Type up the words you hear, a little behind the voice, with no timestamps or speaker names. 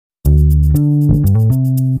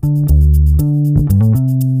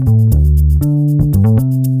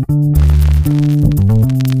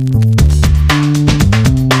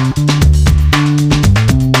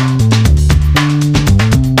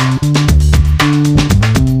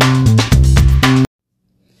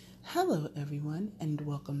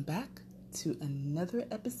to another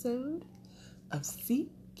episode of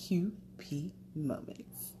CQP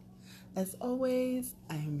Moments. As always,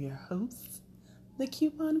 I am your host, the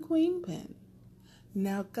Coupon Queen Pen.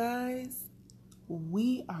 Now, guys,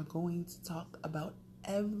 we are going to talk about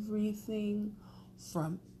everything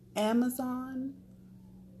from Amazon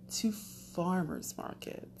to farmers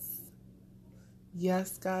markets.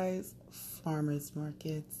 Yes, guys, farmers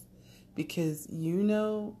markets. Because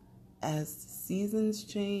as seasons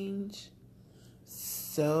change,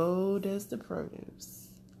 so does the produce.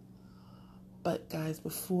 But guys,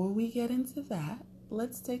 before we get into that,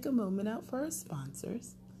 let's take a moment out for our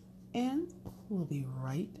sponsors, and we'll be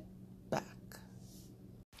right back.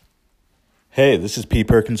 Hey, this is P.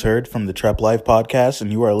 Perkins Hurd from the Trep Life Podcast,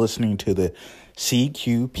 and you are listening to the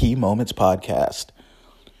CQP Moments Podcast.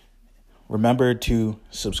 Remember to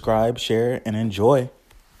subscribe, share, and enjoy.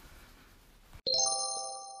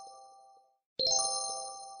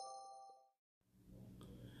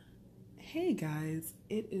 Hey guys,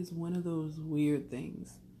 it is one of those weird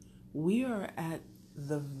things. We are at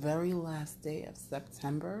the very last day of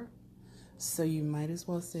September, so you might as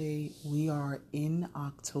well say we are in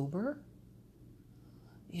October.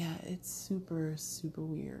 Yeah, it's super, super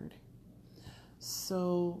weird.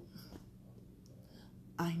 So,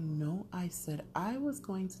 I know I said I was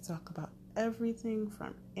going to talk about everything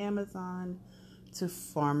from Amazon to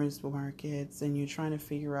farmers markets, and you're trying to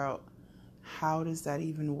figure out how does that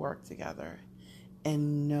even work together?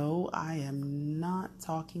 And no, I am not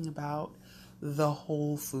talking about the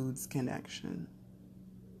Whole Foods connection.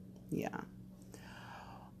 Yeah.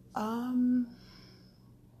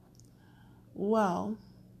 Well,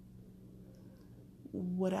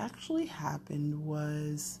 what actually happened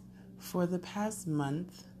was for the past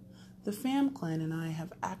month, the Fam Clan and I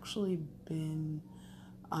have actually been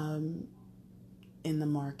in the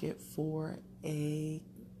market for a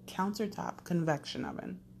countertop convection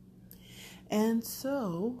oven. And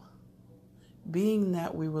so, being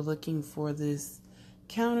that we were looking for this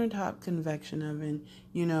countertop convection oven,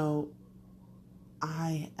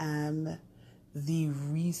 I am the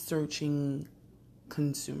researching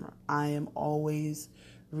consumer. I am always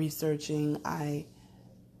researching. I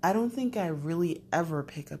don't think I really ever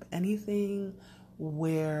pick up anything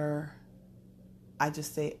where I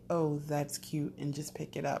just say, oh, that's cute, and just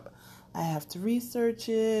pick it up. I have to research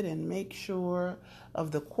it and make sure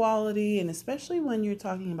of the quality, and especially when you're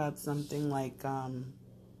talking about something like an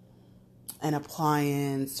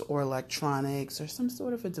appliance or electronics or some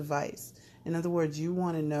sort of a device. In other words, you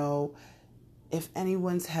want to know if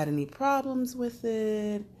anyone's had any problems with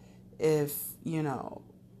it, if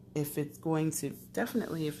it's going to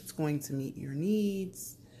meet your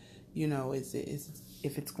needs,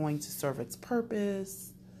 if it's going to serve its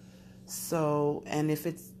purpose. So, and if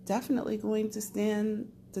it's definitely going to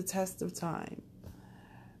stand the test of time.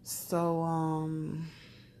 So,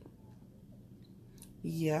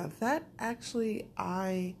 that actually,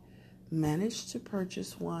 I managed to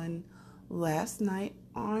purchase one last night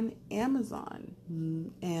on Amazon.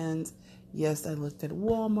 And yes, I looked at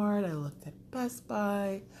Walmart, I looked at Best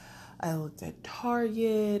Buy, I looked at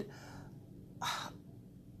Target,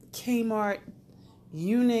 Kmart,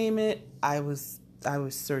 you name it. I was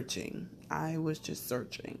searching. I was just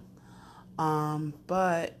searching.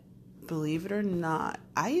 But believe it or not,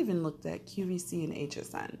 I even looked at QVC and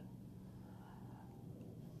HSN.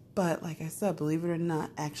 But like I said, believe it or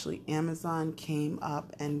not, actually Amazon came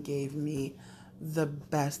up and gave me the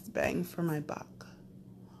best bang for my buck.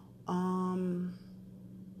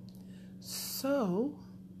 So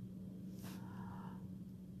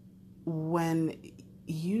when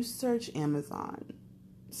you search Amazon,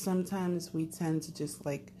 sometimes we tend to just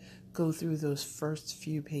go through those first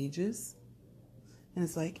few pages, and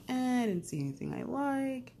it's like, I didn't see anything I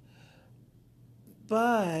like.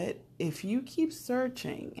 But if you keep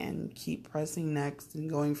searching and keep pressing next and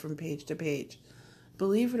going from page to page,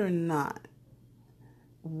 believe it or not,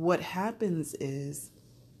 what happens is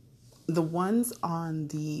the ones on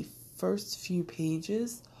the first few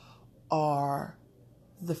pages are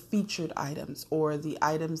the featured items, or the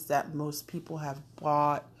items that most people have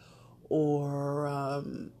bought, or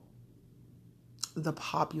the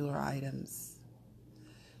popular items.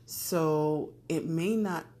 So it may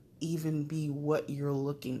not even be what you're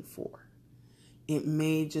looking for. It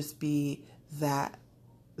may just be that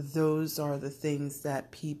those are the things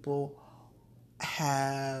that people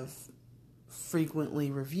have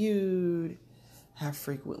frequently reviewed, have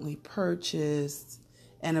frequently purchased.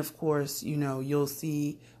 And of course, you'll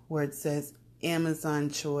see where it says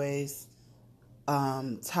Amazon choice,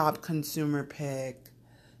 top consumer pick,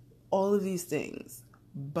 all of these things.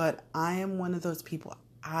 But I am one of those people.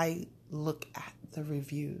 I look at the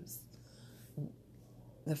reviews.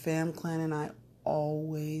 The Fam Clan and I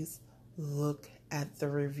always look at the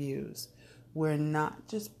reviews. We're not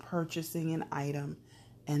just purchasing an item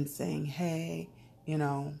and saying, hey,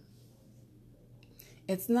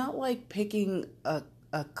 it's not like picking a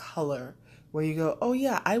color where you go, oh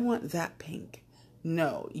yeah, I want that pink.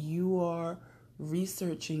 No, you are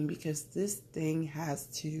researching because this thing has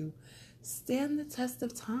to stand the test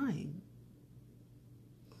of time.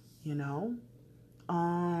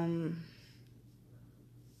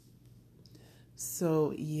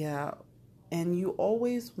 So yeah, and you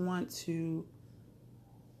always want to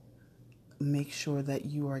make sure that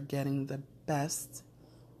you are getting the best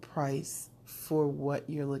price for what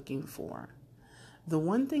you're looking for. The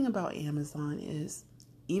one thing about Amazon is,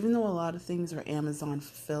 even though a lot of things are Amazon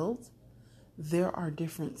fulfilled, there are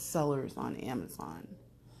different sellers on Amazon.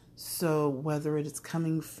 So whether it is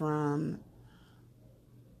coming from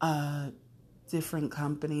a different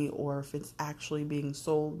company or if it's actually being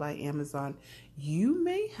sold by Amazon, you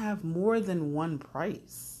may have more than one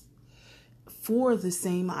price for the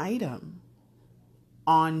same item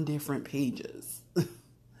on different pages,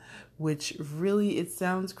 which really, it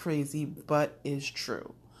sounds crazy, but is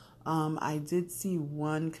true. I did see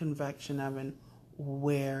one convection oven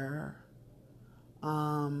where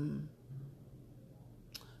on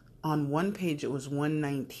one page it was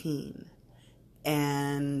 $119,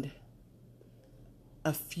 and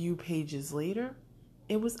a few pages later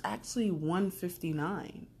it was actually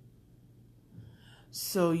 $159.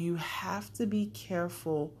 So you have to be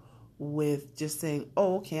careful with just saying,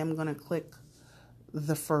 oh, okay, I'm going to click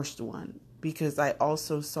the first one, because I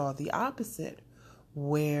also saw the opposite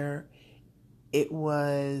where it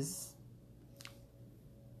was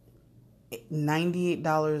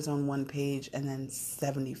 $98 on one page and then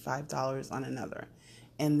 $75 on another.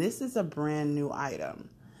 And this is a brand new item.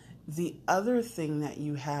 The other thing that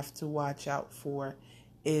you have to watch out for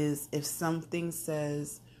is if something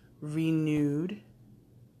says renewed,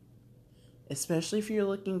 especially if you're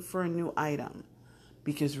looking for a new item,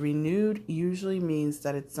 because renewed usually means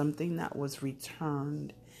that it's something that was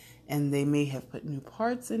returned and they may have put new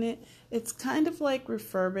parts in it. It's kind of like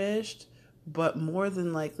refurbished, but more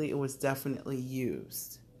than likely it was definitely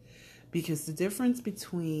used. Because the difference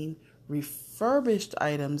between refurbished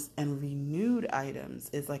items and renewed items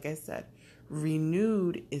is, like I said,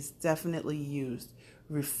 renewed is definitely used.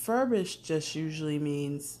 Refurbished just usually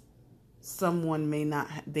means someone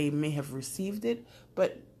they may have received it,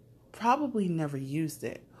 but probably never used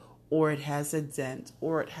it, or it has a dent,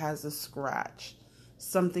 or it has a scratch,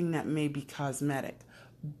 something that may be cosmetic,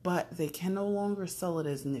 but they can no longer sell it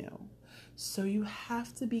as new. So you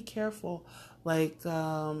have to be careful, like,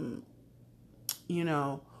 or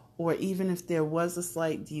even if there was a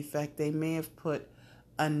slight defect, they may have put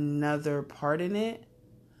another part in it,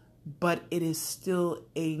 but it is still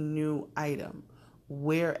a new item.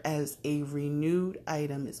 Whereas a renewed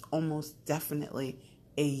item is almost definitely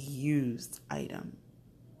a used item.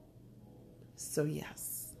 So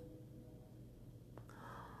yes.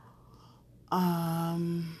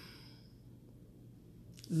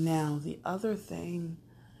 Now the other thing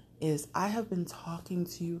is, I have been talking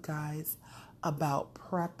to you guys about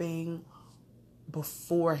prepping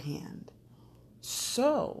beforehand.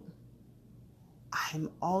 So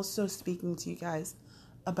I'm also speaking to you guys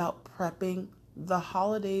about prepping. The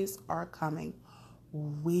holidays are coming.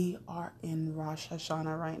 We are in Rosh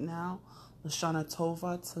Hashanah right now. Lashana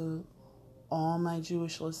Tova to all my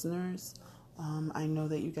Jewish listeners. I know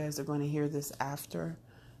that you guys are going to hear this after.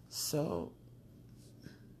 So,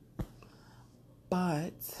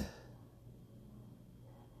 but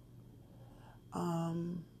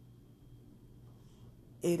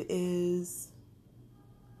it is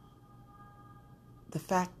the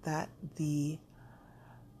fact that the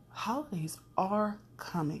holidays are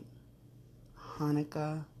coming.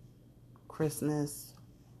 Hanukkah, Christmas,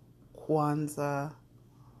 Kwanzaa,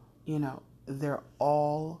 they're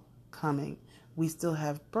all coming. We still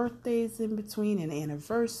have birthdays in between and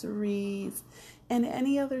anniversaries and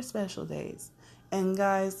any other special days. And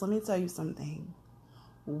guys, let me tell you something.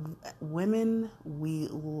 Women, we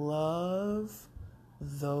love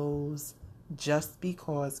those just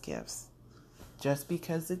because gifts. Just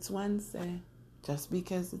because it's Wednesday. Just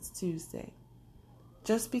because it's Tuesday.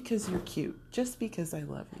 Just because you're cute. Just because I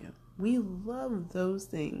love you. We love those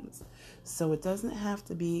things. So it doesn't have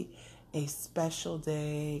to be a special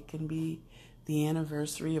day. It can be the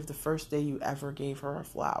anniversary of the first day you ever gave her a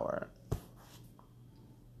flower.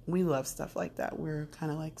 We love stuff like that. We're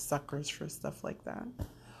kind of like suckers for stuff like that.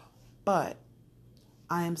 But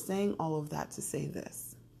I am saying all of that to say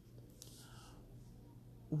this.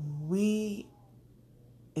 if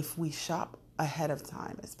we shop ahead of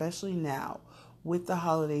time, especially now with the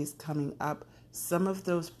holidays coming up, some of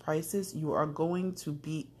those prices, you are going to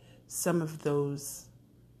beat some of those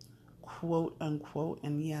quote unquote,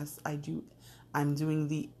 and yes, I'm doing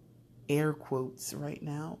the air quotes right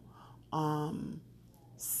now,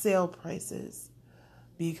 sale prices,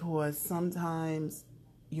 because sometimes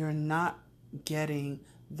you're not getting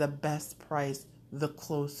the best price the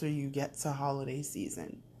closer you get to holiday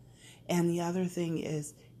season. And the other thing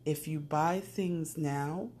is, if you buy things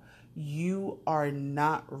now, you are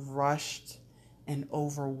not rushed and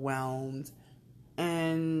overwhelmed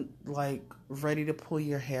and like ready to pull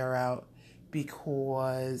your hair out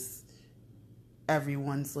because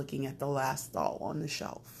everyone's looking at the last doll on the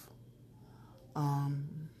shelf.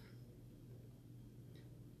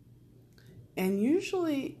 And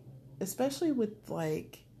usually, especially with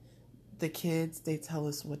like the kids, they tell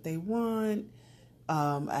us what they want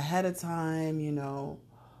ahead of time,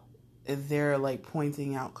 they're like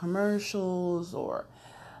pointing out commercials or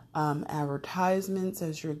advertisements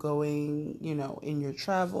as you're going, in your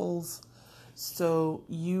travels. So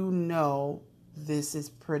this is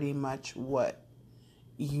pretty much what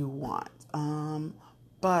you want.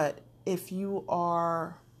 But if you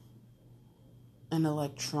are an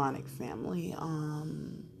electronic family,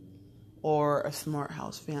 or a smart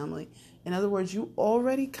house family, in other words, you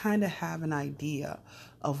already kind of have an idea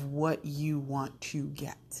of what you want to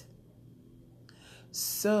get.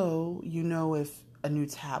 So, if a new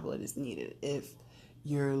tablet is needed, if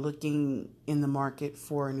you're looking in the market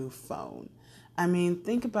for a new phone. I mean,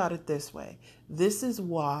 think about it this way. This is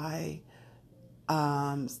why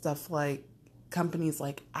stuff like companies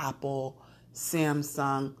like Apple,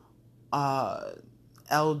 Samsung, LG,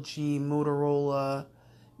 Motorola,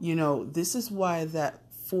 this is why that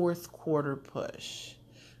fourth quarter push.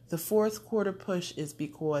 The fourth quarter push is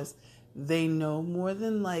because they know more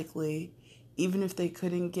than likely, even if they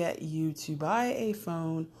couldn't get you to buy a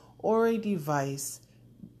phone or a device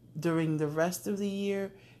during the rest of the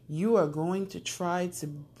year, you are going to try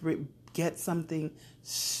to get something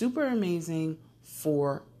super amazing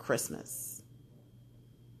for Christmas.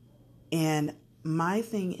 And my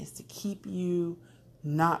thing is to keep you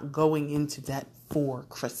not going into debt for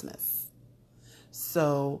Christmas.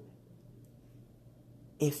 So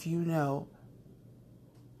if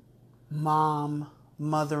mom,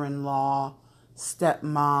 mother-in-law,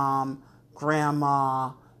 stepmom,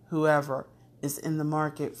 grandma, whoever is in the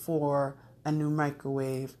market for a new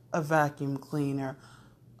microwave, a vacuum cleaner,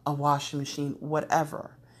 a washing machine,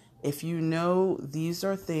 whatever. If these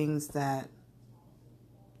are things that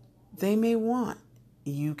they may want,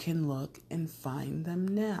 you can look and find them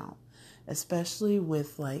now, especially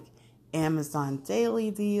with like Amazon daily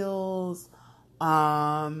deals,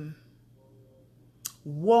 Walmart,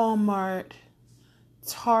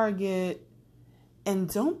 Target,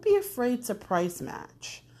 and don't be afraid to price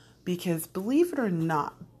match, because believe it or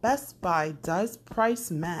not, Best Buy does price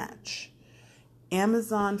match.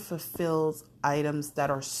 Amazon fulfills items that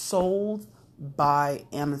are sold by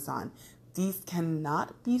Amazon. These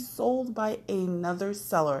cannot be sold by another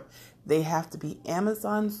seller. They have to be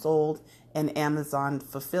Amazon sold and Amazon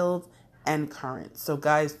fulfilled and current. So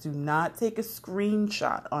guys, do not take a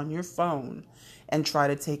screenshot on your phone and try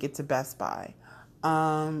to take it to Best Buy.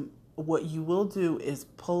 What you will do is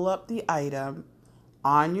pull up the item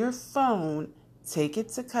on your phone, take it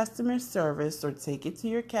to customer service or take it to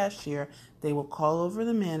your cashier. They will call over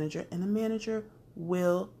the manager and the manager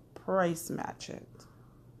will price match it.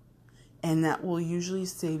 And that will usually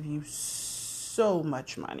save you so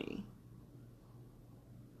much money.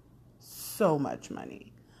 So much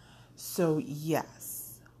money. So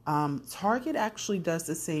yes, Target actually does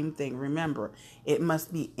the same thing. Remember, it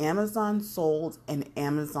must be Amazon sold and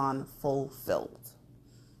Amazon fulfilled.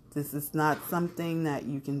 This is not something that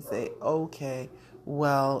you can say, okay,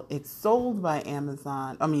 well, it's sold by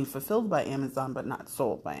Amazon. Fulfilled by Amazon, but not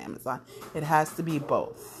sold by Amazon. It has to be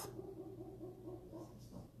both.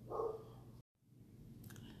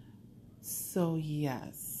 So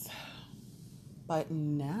yes, but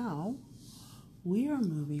now we are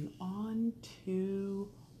moving on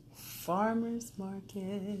to farmers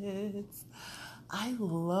markets. I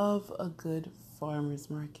love a good farmers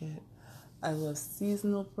market. I love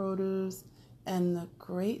seasonal produce, and the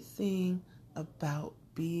great thing about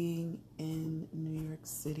being in New York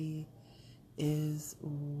City is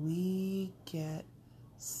we get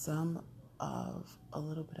a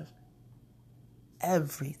little bit of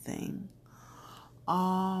everything.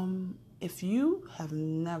 If you have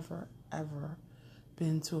never ever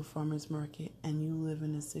been to a farmer's market and you live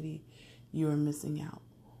in a city, you are missing out.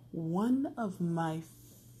 One of my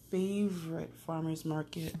favorite farmers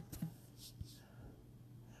market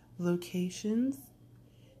locations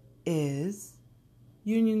is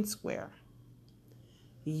Union Square.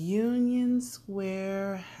 Union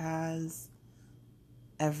Square has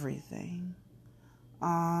everything.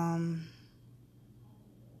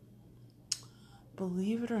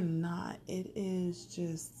 Believe it or not, it is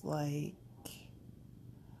just like,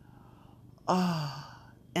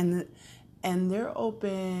 and they're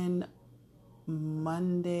open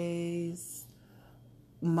Mondays,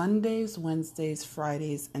 Wednesdays,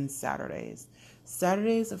 Fridays, and Saturdays.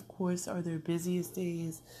 Saturdays, of course, are their busiest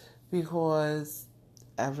days because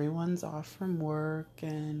everyone's off from work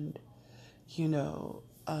and,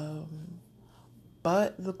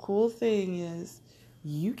 but the cool thing is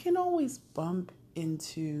you can always bump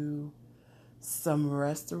into some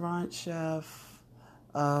restaurant chef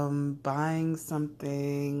buying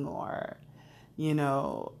something or,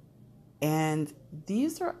 and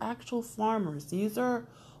these are actual farmers. These are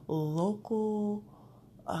local,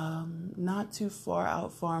 not too far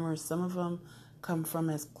out farmers. Some of them come from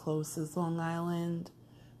as close as Long Island.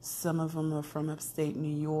 Some of them are from upstate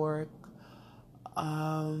New York.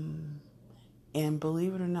 And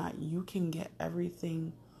believe it or not, you can get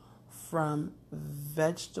everything from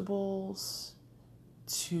vegetables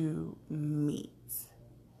to meat.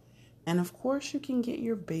 And of course, you can get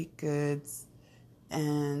your baked goods.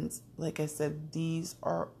 And like I said, these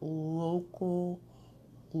are local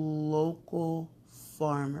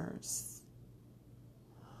farmers.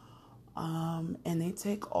 And they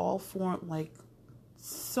take all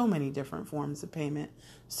so many different forms of payment.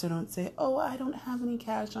 So don't say, oh, I don't have any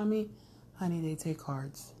cash on me. Honey, they take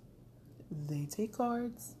cards. They take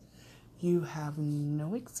cards. You have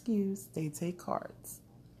no excuse. They take cards.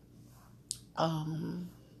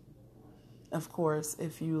 Of course,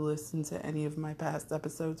 if you listen to any of my past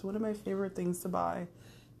episodes, one of my favorite things to buy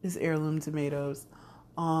is heirloom tomatoes.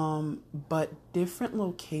 But different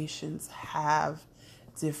locations have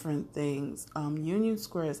different things. Union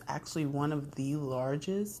Square is actually one of the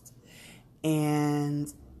largest,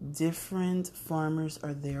 and different farmers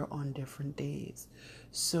are there on different days.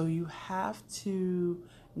 So you have to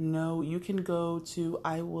know, you can go to,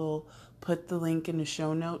 I will put the link in the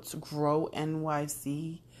show notes, Grow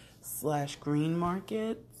NYC/Green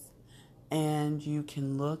Markets, and you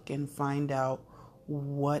can look and find out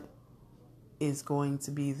what is going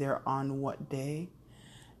to be there on what day.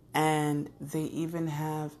 And they even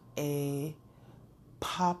have a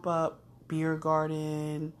pop-up beer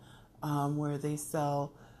garden where they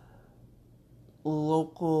sell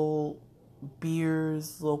local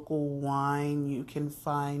beers, local wine. You can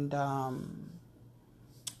find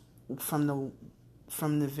from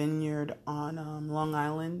the vineyard on Long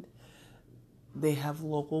Island. They have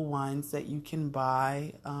local wines that you can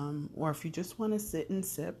buy, or if you just want to sit and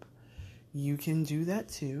sip, you can do that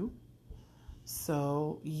too.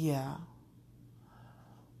 So yeah,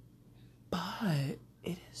 but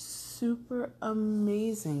it is super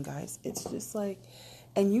amazing, guys. It's just like,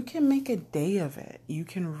 and you can make a day of it. You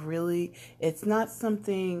can really, it's not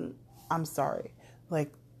something, I'm sorry,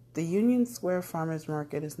 like the Union Square Farmers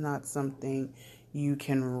Market is not something you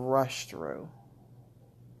can rush through,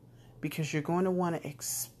 because you're going to want to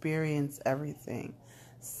experience everything.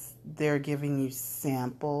 They're giving you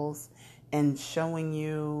samples and showing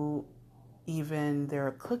you, even there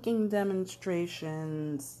are cooking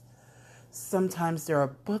demonstrations. Sometimes there are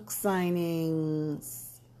book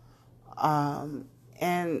signings.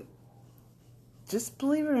 And just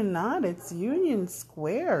believe it or not, it's Union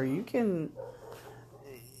Square.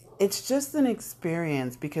 It's just an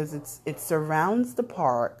experience because it surrounds the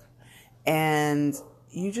park, and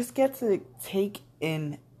you just get to take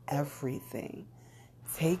in everything.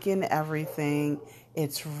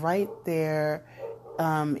 It's right there.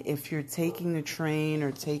 If you're taking the train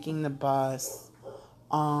or taking the bus,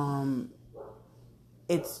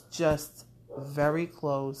 it's just very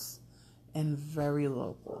close and very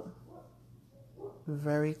local.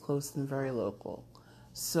 Very close and very local.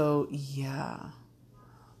 So, yeah.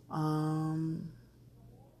 And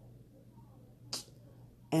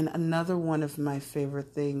another one of my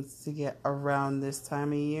favorite things to get around this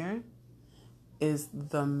time of year is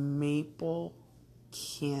the maple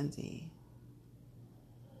candy.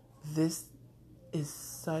 This is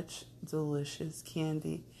such delicious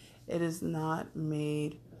candy. It is not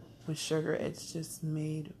made with sugar. It's just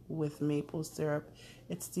made with maple syrup.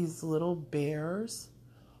 It's these little bears.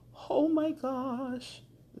 Oh my gosh.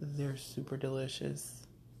 They're super delicious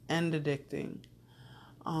and addicting.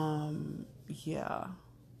 Yeah.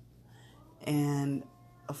 And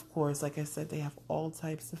of course, like I said, they have all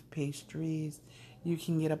types of pastries. You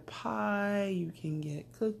can get a pie, you can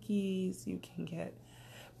get cookies, you can get,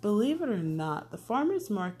 believe it or not, the farmer's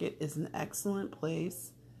market is an excellent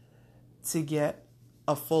place to get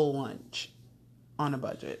a full lunch on a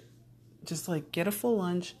budget. Just like get a full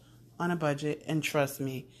lunch on a budget, and trust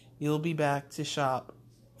me, you'll be back to shop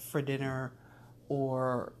for dinner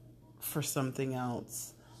or for something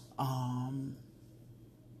else.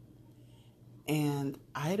 And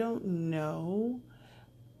I don't know,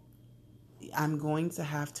 I'm going to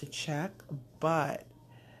have to check, but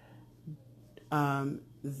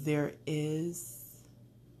there is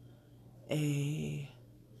a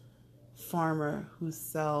farmer who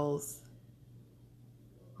sells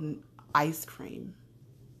ice cream.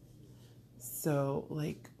 So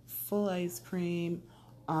like full ice cream.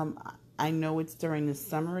 I know it's during the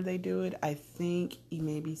summer they do it. I think he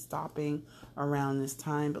may be stopping around this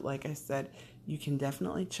time, but like I said, you can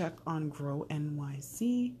definitely check on Grow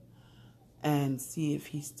NYC and see if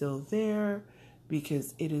he's still there,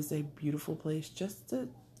 because it is a beautiful place just to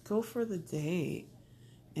go for the day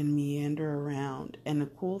and meander around. And the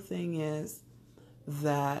cool thing is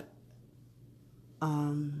that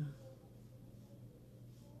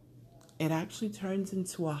it actually turns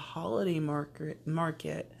into a holiday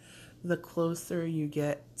market the closer you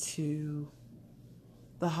get to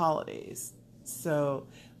the holidays. So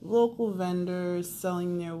local vendors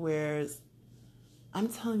selling their wares. I'm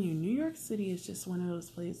telling you, New York City is just one of those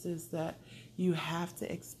places that you have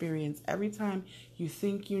to experience. Every time you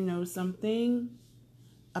think you know something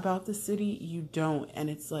about the city, you don't. And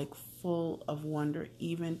it's like full of wonder,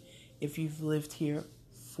 even if you've lived here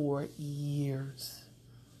for years.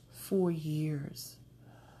 4 years.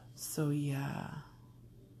 So yeah.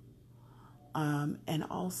 And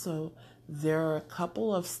also there are a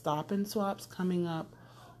couple of stop and swaps coming up.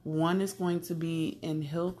 One is going to be in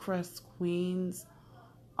Hillcrest, Queens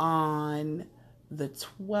on the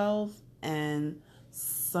 12th, and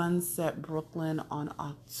Sunset, Brooklyn on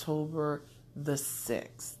October the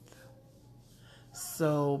 6th.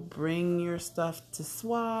 So bring your stuff to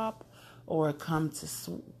swap, or come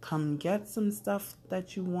get some stuff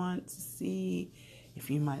that you want to see if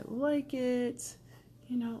you might like it.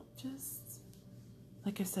 You know, just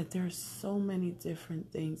like I said, there's so many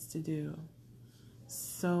different things to do.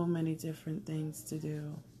 So many different things to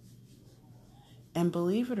do. And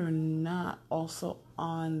believe it or not, also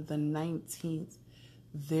on the 19th,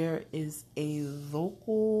 there is a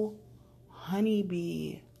local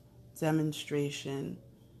honeybee demonstration.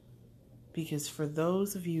 Because for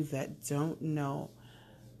those of you that don't know,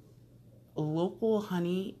 local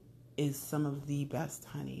honey is some of the best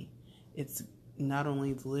honey. It's not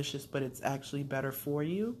only delicious, but it's actually better for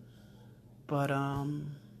you. But,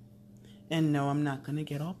 and no, I'm not going to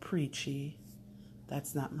get all preachy.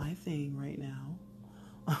 That's not my thing right now.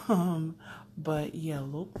 But yeah,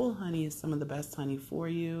 local honey is some of the best honey for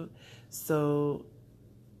you. So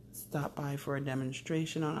stop by for a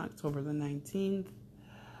demonstration on October the 19th.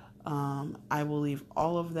 I will leave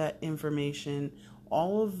all of that information,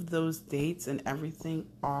 all of those dates and everything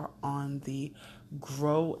are on the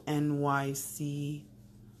Grow NYC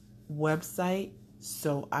website.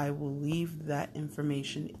 So I will leave that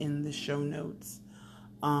information in the show notes.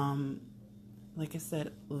 Like I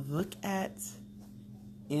said, look at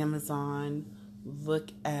Amazon,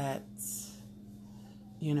 look at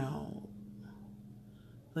Amazon,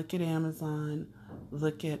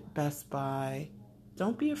 look at Best Buy.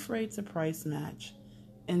 Don't be afraid to price match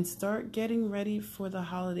and start getting ready for the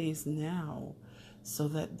holidays now, so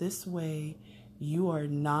that this way you are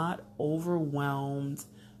not overwhelmed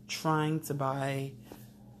trying to buy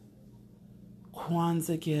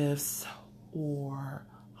Kwanzaa gifts or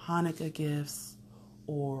Hanukkah gifts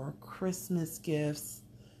or Christmas gifts,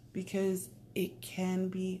 because it can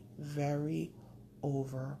be very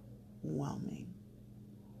overwhelming.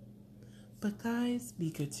 But guys, be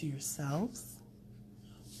good to yourselves.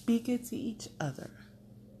 Be good to each other.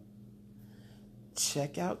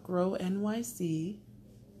 Check out Grow NYC.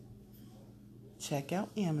 Check out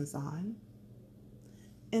Amazon.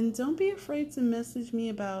 And don't be afraid to message me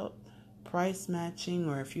about price matching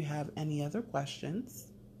or if you have any other questions.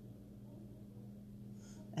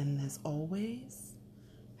 And as always,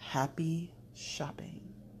 happy shopping.